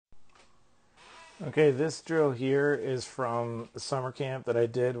Okay, this drill here is from the summer camp that I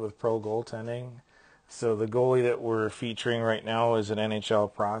did with pro goaltending. So the goalie that we're featuring right now is an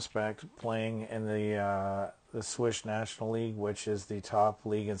NHL prospect playing in the Swiss National League, which is the top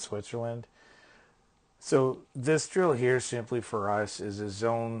league in Switzerland. So this drill here simply for us is a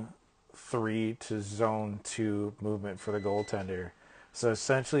zone 3 to zone 2 movement for the goaltender. So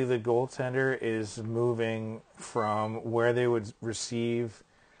essentially the goaltender is moving from where they would receive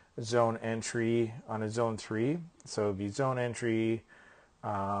zone entry on a zone 3. So it'd be zone entry,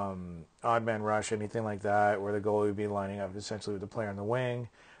 odd man rush, anything like that, where the goalie would be lining up essentially with the player on the wing.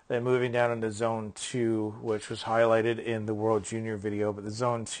 Then moving down into zone 2, which was highlighted in the World Junior video, but the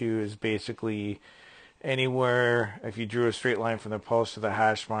zone 2 is basically anywhere if you drew a straight line from the post to the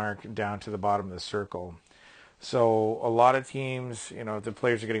hash mark down to the bottom of the circle. So a lot of teams, if the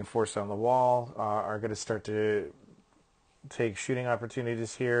players are getting forced on the wall, are going to start to take shooting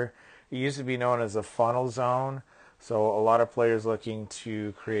opportunities here. It used to be known as a funnel zone. So a lot of players looking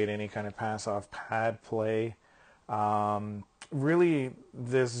to create any kind of pass-off pad play. Really,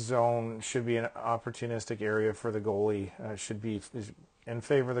 this zone should be an opportunistic area for the goalie. Should be in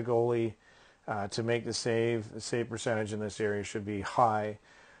favor of the goalie to make the save. The save percentage in this area should be high.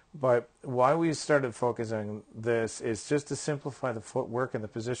 But why we started focusing on this is just to simplify the footwork and the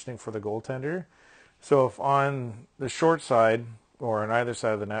positioning for the goaltender. So if on the short side, or on either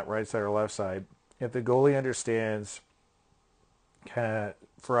side of the net, right side or left side, if the goalie understands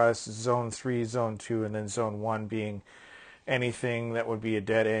for us, zone 3, zone 2, and then zone 1 being anything that would be a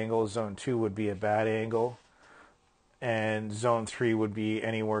dead angle, zone 2 would be a bad angle, and zone 3 would be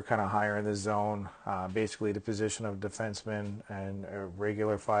anywhere kind of higher in the zone, basically the position of defenseman and a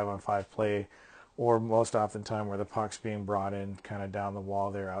regular 5-on-5 play, or most often time where the puck's being brought in kind of down the wall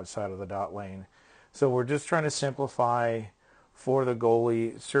there outside of the dot lane. So we're just trying to simplify for the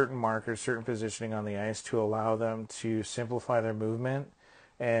goalie certain markers, certain positioning on the ice to allow them to simplify their movement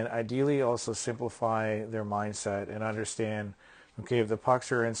and ideally also simplify their mindset and understand, okay, if the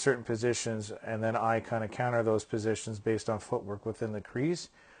pucks are in certain positions and then I kind of counter those positions based on footwork within the crease,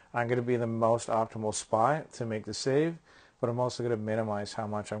 I'm going to be in the most optimal spot to make the save, but I'm also going to minimize how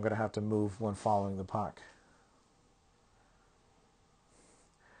much I'm going to have to move when following the puck.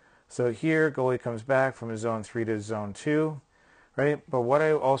 So here, goalie comes back from zone 3 to zone 2, right? But what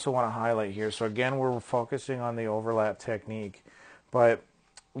I also want to highlight here, so again, we're focusing on the overlap technique, but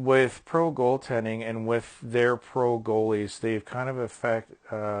with pro goaltending and with their pro goalies, they've kind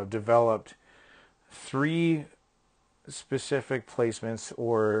of developed 3 specific placements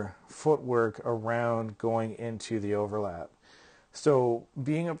or footwork around going into the overlap. So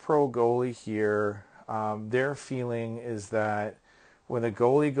being a pro goalie here, their feeling is that when the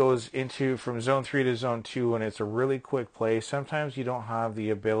goalie goes into from zone 3 to zone 2 and it's a really quick play, sometimes you don't have the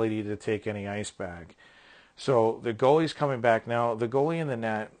ability to take any ice back. So the goalie's coming back now. The goalie in the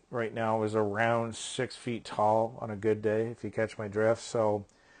net right now is around 6 feet tall on a good day, if you catch my drift. So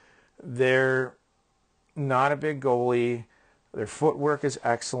they're not a big goalie. Their footwork is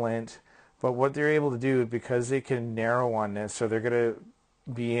excellent. But what they're able to do, because they can narrow on this, so they're going to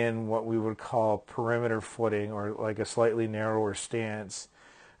be in what we would call perimeter footing or like a slightly narrower stance.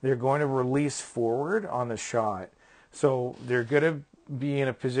 They're going to release forward on the shot. So they're going to be in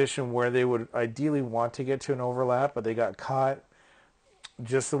a position where they would ideally want to get to an overlap, but they got caught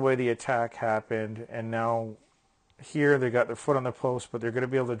just the way the attack happened. And now here they got their foot on the post, but they're going to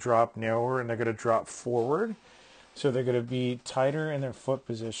be able to drop narrower and they're going to drop forward. So they're going to be tighter in their foot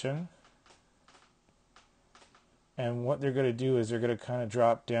position. And what they're going to do is they're going to kind of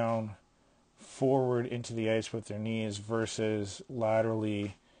drop down forward into the ice with their knees versus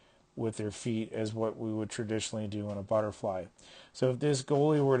laterally with their feet as what we would traditionally do in a butterfly. So if this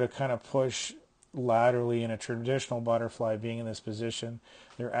goalie were to kind of push laterally in a traditional butterfly being in this position,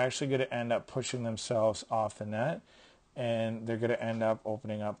 they're actually going to end up pushing themselves off the net and they're going to end up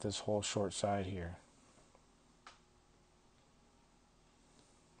opening up this whole short side here.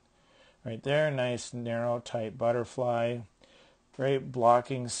 Right there, nice, narrow, tight butterfly. Great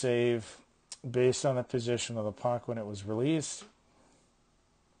blocking save based on the position of the puck when it was released.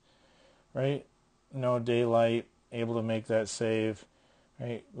 Right? No daylight, able to make that save.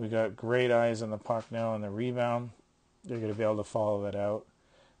 Right? We got great eyes on the puck now on the rebound. They're going to be able to follow that out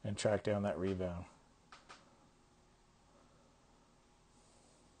and track down that rebound.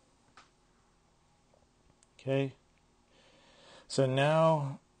 Okay. So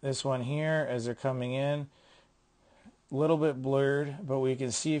now this one here, as they're coming in, a little bit blurred, but we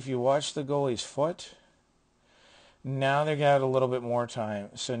can see if you watch the goalie's foot, Now they got a little bit more time.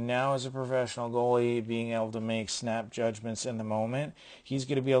 So now as a professional goalie, being able to make snap judgments in the moment, he's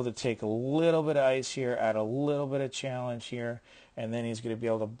going to be able to take a little bit of ice here, add a little bit of challenge here, and then he's going to be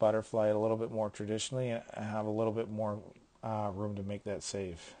able to butterfly it a little bit more traditionally and have a little bit more room to make that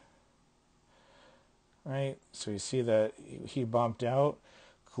save. Right? So you see that he bumped out.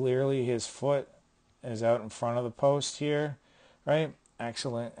 Clearly his foot is out in front of the post here, right?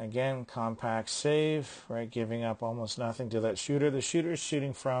 Excellent. Again, compact save, right? Giving up almost nothing to that shooter. The shooter is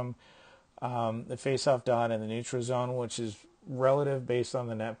shooting from the face-off dot in the neutral zone, which is relative based on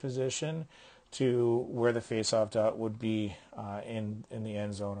the net position to where the face-off dot would be in the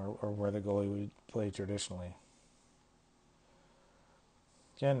end zone or where the goalie would play traditionally.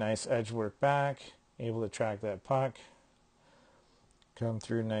 Again, nice edge work back, able to track that puck, come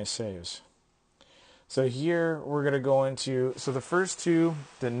through, nice saves. So here we're going to go into, so the first two,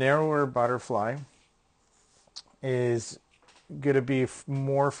 the narrower butterfly is going to be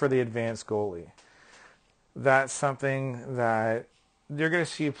more for the advanced goalie. That's something that you're going to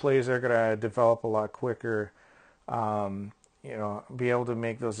see plays that are going to develop a lot quicker, be able to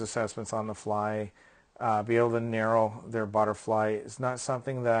make those assessments on the fly, be able to narrow their butterfly. It's not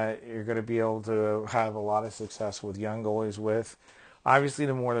something that you're going to be able to have a lot of success with young goalies with. Obviously,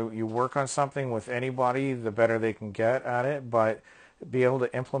 the more that you work on something with anybody, the better they can get at it. But be able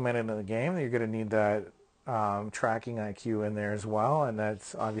to implement it in the game, you're going to need that tracking IQ in there as well. And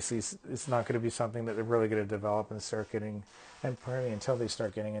that's obviously, it's not going to be something that they're really going to develop and start getting, and probably until they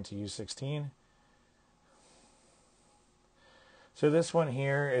start getting into U16. So this one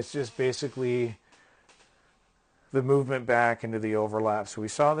here is just basically the movement back into the overlap. So we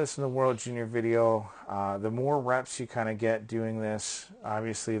saw this in the World Junior video. The more reps you kind of get doing this,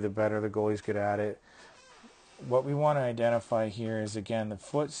 obviously the better the goalies get at it. What we want to identify here is, again, the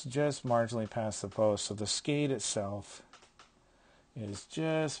foot's just marginally past the post. So the skate itself is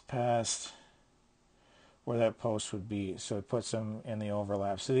just past where that post would be. So it puts them in the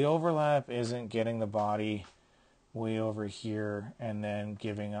overlap. So the overlap isn't getting the body way over here and then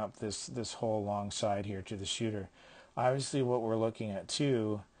giving up this whole long side here to the shooter. Obviously what we're looking at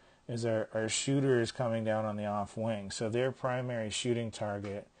too is our shooter is coming down on the off wing. So their primary shooting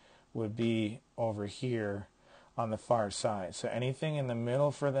target would be over here on the far side. So anything in the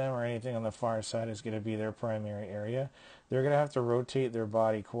middle for them or anything on the far side is going to be their primary area. They're going to have to rotate their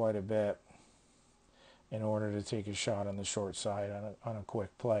body quite a bit in order to take a shot on the short side on a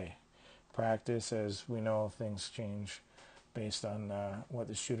quick play. Practice, as we know, things change based on what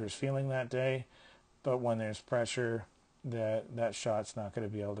the shooter's feeling that day. But when there's pressure, that shot's not going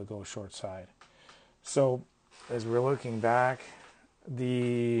to be able to go short side. So as we're looking back,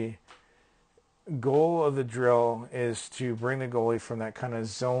 the goal of the drill is to bring the goalie from that kind of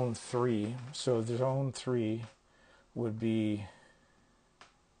zone 3. So zone 3 would be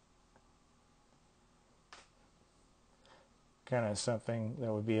kind of something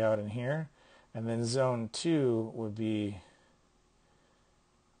that would be out in here, and then zone 2 would be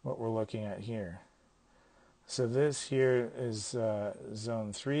what we're looking at here. So this here is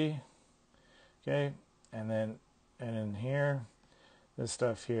zone 3, okay, and in here, this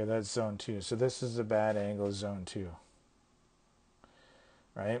stuff here, that's zone 2. So this is a bad angle, zone 2,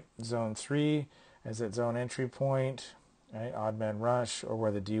 right? Zone 3 is at zone entry point, right? Odd man rush, or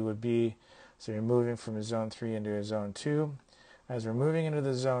where the D would be. So you're moving from a zone 3 into a zone 2. As we're moving into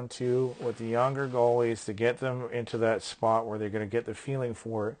the zone 2 with the younger goalies, to get them into that spot where they're going to get the feeling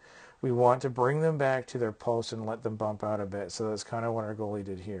for it, we want to bring them back to their post and let them bump out a bit. So that's kind of what our goalie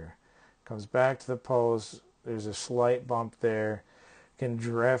did here. Comes back to the post. There's a slight bump there. Can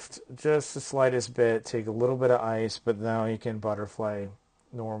drift just the slightest bit, take a little bit of ice, but now you can butterfly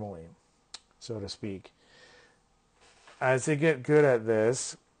normally, so to speak. As they get good at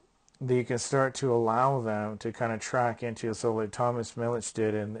this, you can start to allow them to kind of track into, so like Thomas Milic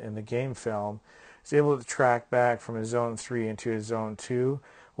did in the game film, is able to track back from a zone 3 into a zone 2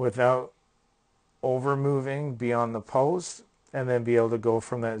 without over moving beyond the post, and then be able to go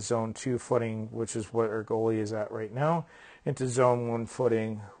from that zone 2 footing, which is what our goalie is at right now, into zone 1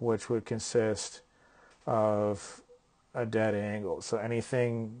 footing, which would consist of a dead angle. So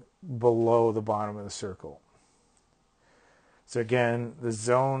anything below the bottom of the circle. So again, the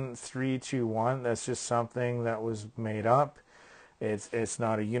zone 3-2-1, that's just something that was made up. It's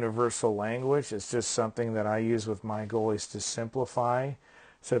not a universal language. It's just something that I use with my goalies to simplify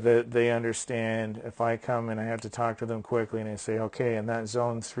so that they understand. If I come and I have to talk to them quickly and I say, okay, in that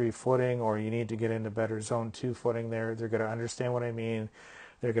zone 3 footing, or you need to get into better zone 2 footing there, they're going to understand what I mean.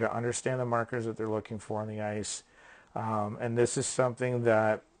 They're going to understand the markers that they're looking for on the ice. And this is something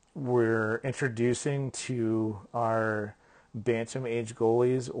that we're introducing to our bantam age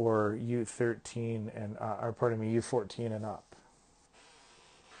goalies or U13 and or pardon me, U14 and up.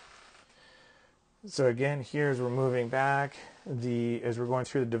 So again, here as we're moving back, as we're going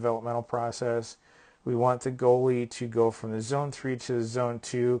through the developmental process, we want the goalie to go from the zone 3 to the zone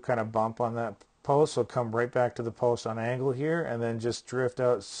 2, kind of bump on that post. So come right back to the post on angle here, and then just drift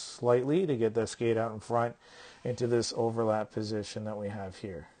out slightly to get the skate out in front into this overlap position that we have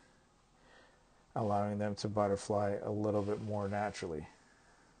here, allowing them to butterfly a little bit more naturally.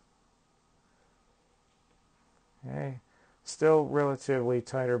 Okay. Still relatively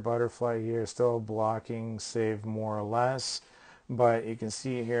tighter butterfly here, still blocking save more or less, but you can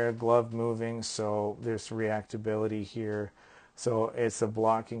see here glove moving, so there's reactability here. So it's a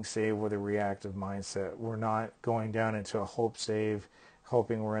blocking save with a reactive mindset. We're not going down into a hope save,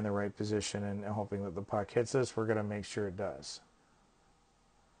 hoping we're in the right position and hoping that the puck hits us. We're going to make sure it does.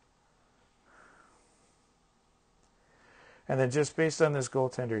 And then just based on this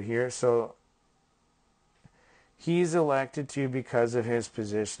goaltender here, so he's elected to, because of his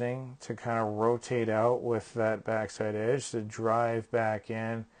positioning, to kind of rotate out with that backside edge to drive back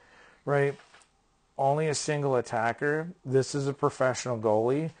in, right? Only a single attacker. This is a professional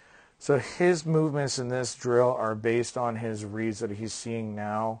goalie. So his movements in this drill are based on his reads that he's seeing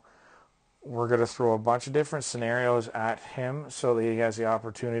now. We're going to throw a bunch of different scenarios at him so that he has the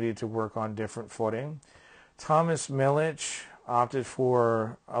opportunity to work on different footing. Thomas Milic opted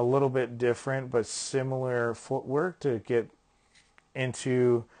for a little bit different but similar footwork to get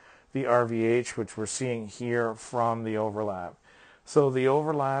into the RVH, which we're seeing here from the overlap. So the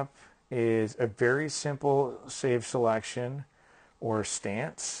overlap is a very simple save selection or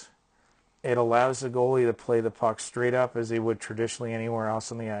stance. It allows the goalie to play the puck straight up as they would traditionally anywhere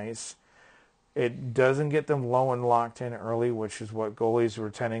else on the ice. It doesn't get them low and locked in early, which is what goalies were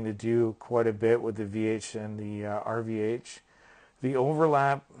tending to do quite a bit with the VH and the RVH. The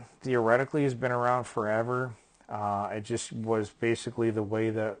overlap theoretically has been around forever. It just was basically the way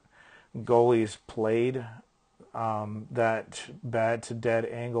that goalies played that bad to dead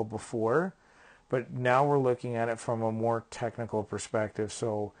angle before. But now we're looking at it from a more technical perspective.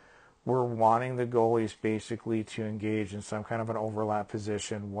 So we're wanting the goalies basically to engage in some kind of an overlap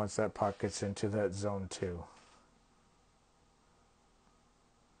position once that puck gets into that zone 2.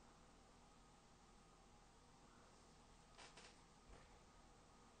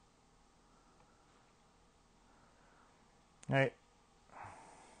 Right.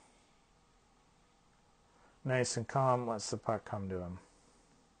 Nice and calm, lets the puck come to him.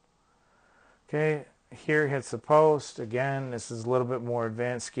 Okay, here hits the post. Again, this is a little bit more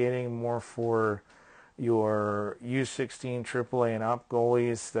advanced skating, more for your U16 AAA and up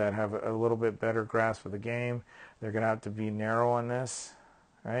goalies that have a little bit better grasp of the game. They're going to have to be narrow on this.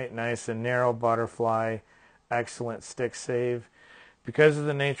 Right, nice and narrow butterfly, excellent stick save. Because of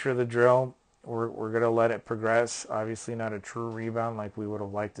the nature of the drill, we're going to let it progress. Obviously not a true rebound like we would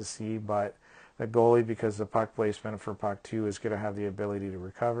have liked to see, but the goalie, because the puck placement for puck 2 is going to have the ability to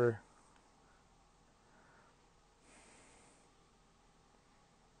recover.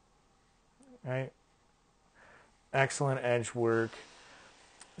 Right? Excellent edge work.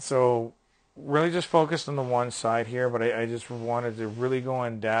 So really just focused on the one side here, but I just wanted to really go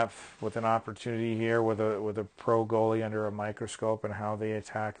in depth with an opportunity here with a pro goalie under a microscope and how they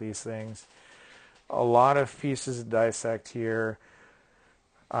attack these things. A lot of pieces to dissect here.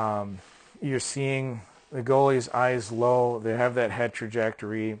 You're seeing the goalie's eyes low. They have that head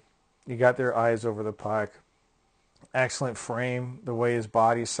trajectory. You got their eyes over the puck. Excellent frame, the way his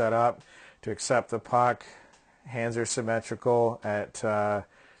body's set up to accept the puck. Hands are symmetrical at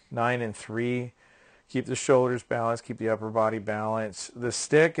 9 and 3. Keep the shoulders balanced, keep the upper body balanced. The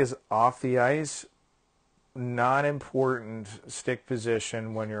stick is off the ice. Not important stick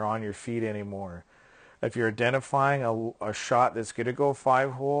position when you're on your feet anymore. If you're identifying a shot that's going to go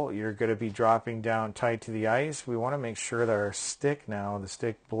 5-hole, you're going to be dropping down tight to the ice. We want to make sure that our stick now, the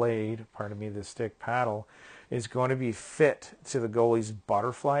stick blade, pardon me, the stick paddle, is going to be fit to the goalie's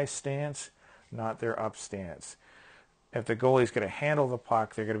butterfly stance, not their up stance. If the goalie's going to handle the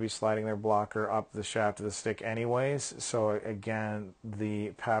puck, they're going to be sliding their blocker up the shaft of the stick anyways. So again, the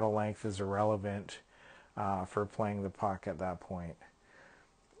paddle length is irrelevant for playing the puck at that point.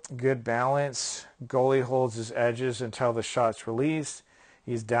 Good balance. Goalie holds his edges until the shot's released.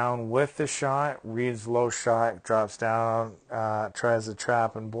 He's down with the shot, reads low shot, drops down, tries to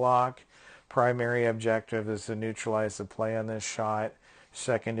trap and block. Primary objective is to neutralize the play on this shot.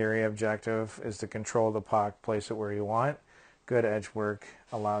 Secondary objective is to control the puck, place it where you want. Good edge work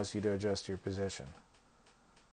allows you to adjust your position.